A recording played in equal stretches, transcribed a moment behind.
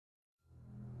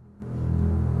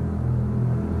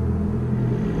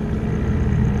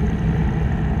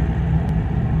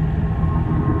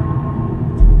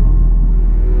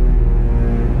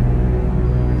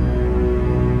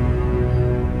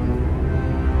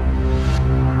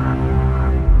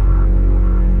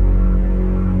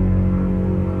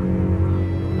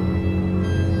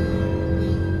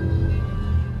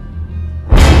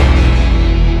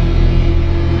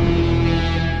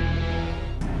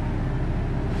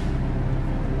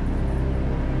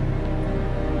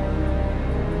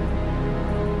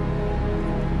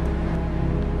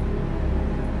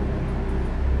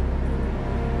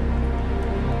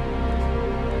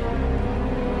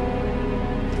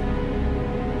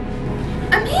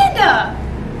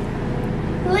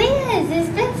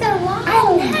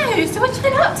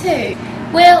too.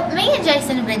 Well, me and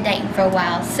Jason have been dating for a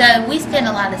while, so we spend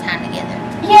a lot of time together.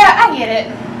 Yeah, I get it.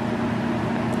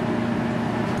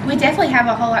 We definitely have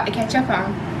a whole lot to catch up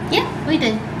on. Yeah, we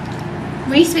do.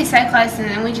 We used to be so close and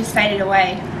then we just faded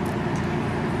away.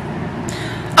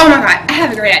 Oh my god, I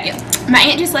have a great idea. My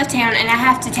aunt just left town and I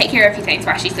have to take care of a few things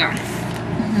while she's gone.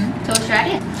 So what's your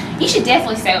idea? You should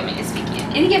definitely stay with me this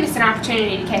weekend. It'll give us an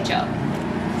opportunity to catch up.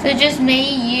 So just me,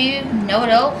 you, no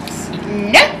adults?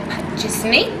 Nope, just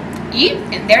me, you,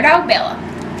 and their dog Bella.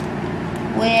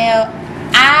 Well,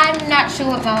 I'm not sure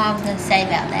what my mom's going to say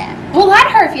about that. We'll lie to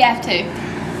her if you have to.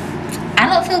 I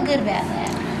don't feel good about that.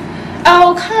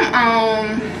 Oh, come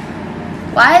on.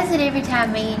 Why is it every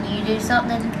time me and you do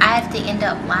something, I have to end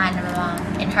up lying to my mom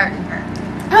and hurting her?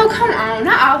 Oh, come on,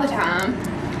 not all the time.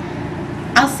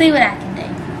 I'll see what I can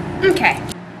do. Okay.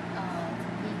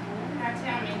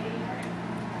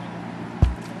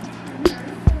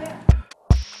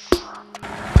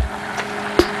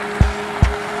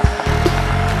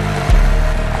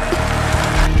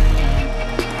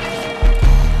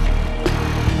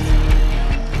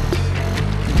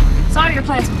 Sorry your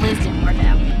plans with Liz didn't work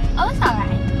out. Oh, it's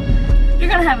alright. You're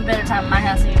gonna have a better time at my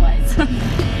house anyways.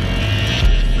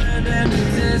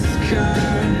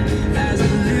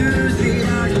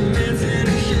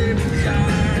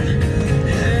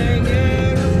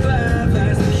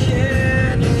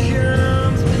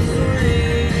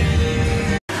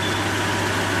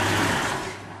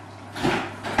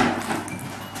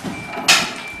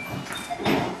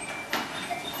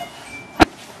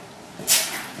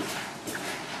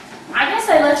 I guess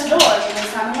they left the door open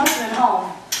this time. They must have been home.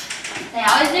 They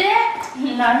always do that?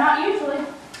 No, not usually.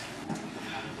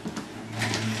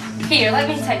 Here, let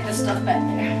me take this stuff back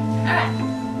there. Alright.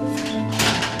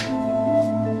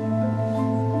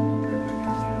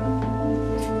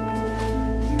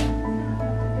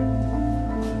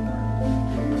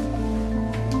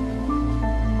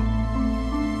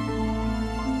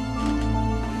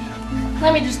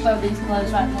 Let me just throw these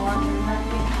clothes right in the laundry room back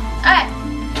here. Alright.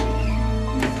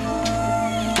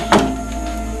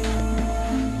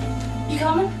 You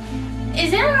coming?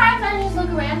 Is it alright if I just look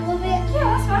around a little bit? Yeah,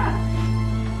 that's fine.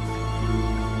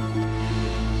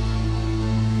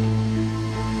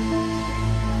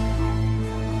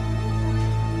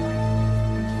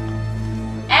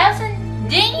 Allison,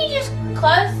 didn't you just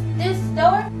close this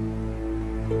door?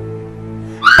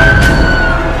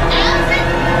 Allison,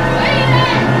 where you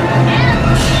at?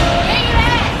 Allison, where you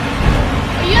at?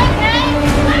 Are you okay?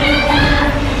 Let me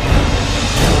out!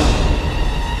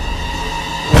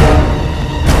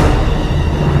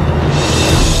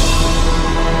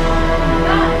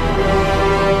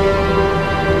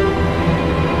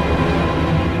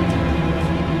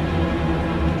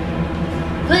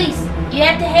 Please, you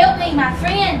have to help me, my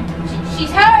friend.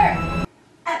 She's hurt.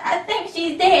 I think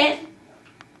she's dead.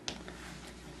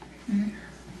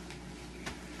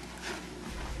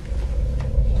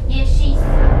 Yes, she's...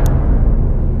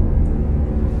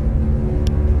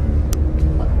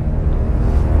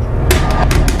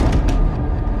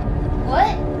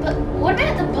 What? But what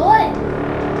about the blood?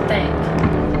 Think.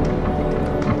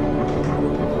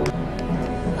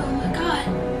 Oh my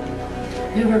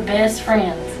god. We were best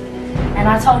friends. And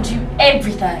I told you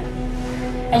everything.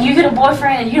 And you get a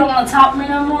boyfriend and you don't want to talk to me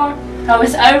no more? Oh,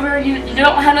 it's over? You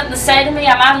don't have nothing to say to me?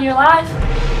 I'm out of your life?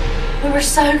 We were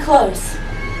so close.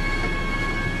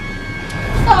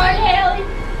 Sorry, Haley.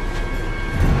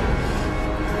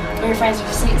 We were friends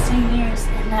for 16 years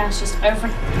and now it's just over.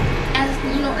 Allison,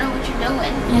 you don't know what you're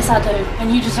doing. Yes, I do.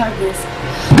 And you deserve this.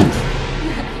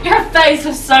 Your face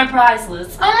was so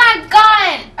priceless. Oh my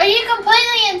god! Are you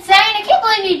completely insane? I can't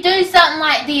believe you do something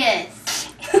like this.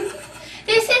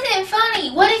 This isn't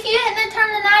funny. What if you hadn't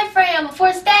turned the knife around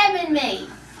before stabbing me?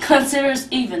 Consider us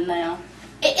even now.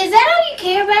 Is that all you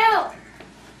care about?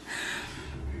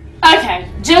 Okay,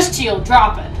 just chill.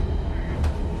 Drop it.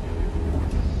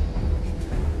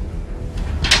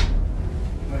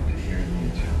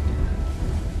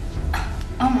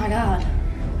 Oh my god.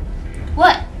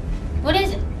 What? What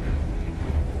is it?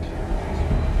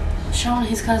 Sean and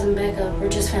his cousin Becca were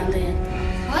just found dead.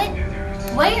 What?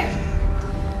 Where?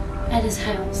 At his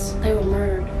house. They were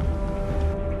murdered.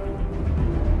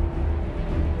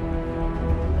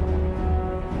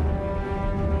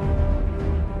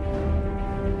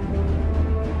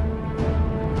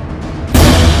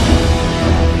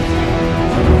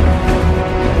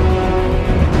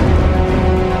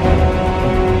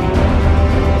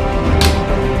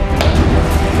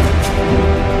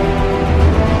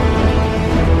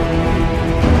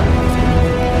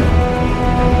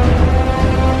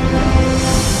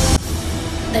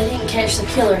 They didn't catch the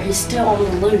killer. He's still on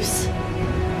the loose.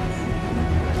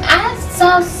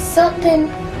 saw something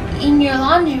in your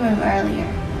laundry room earlier,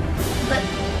 but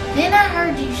then I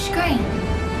heard you scream.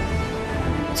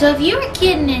 So if you were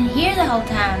kidding in here the whole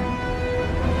time,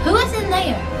 who was in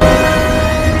there?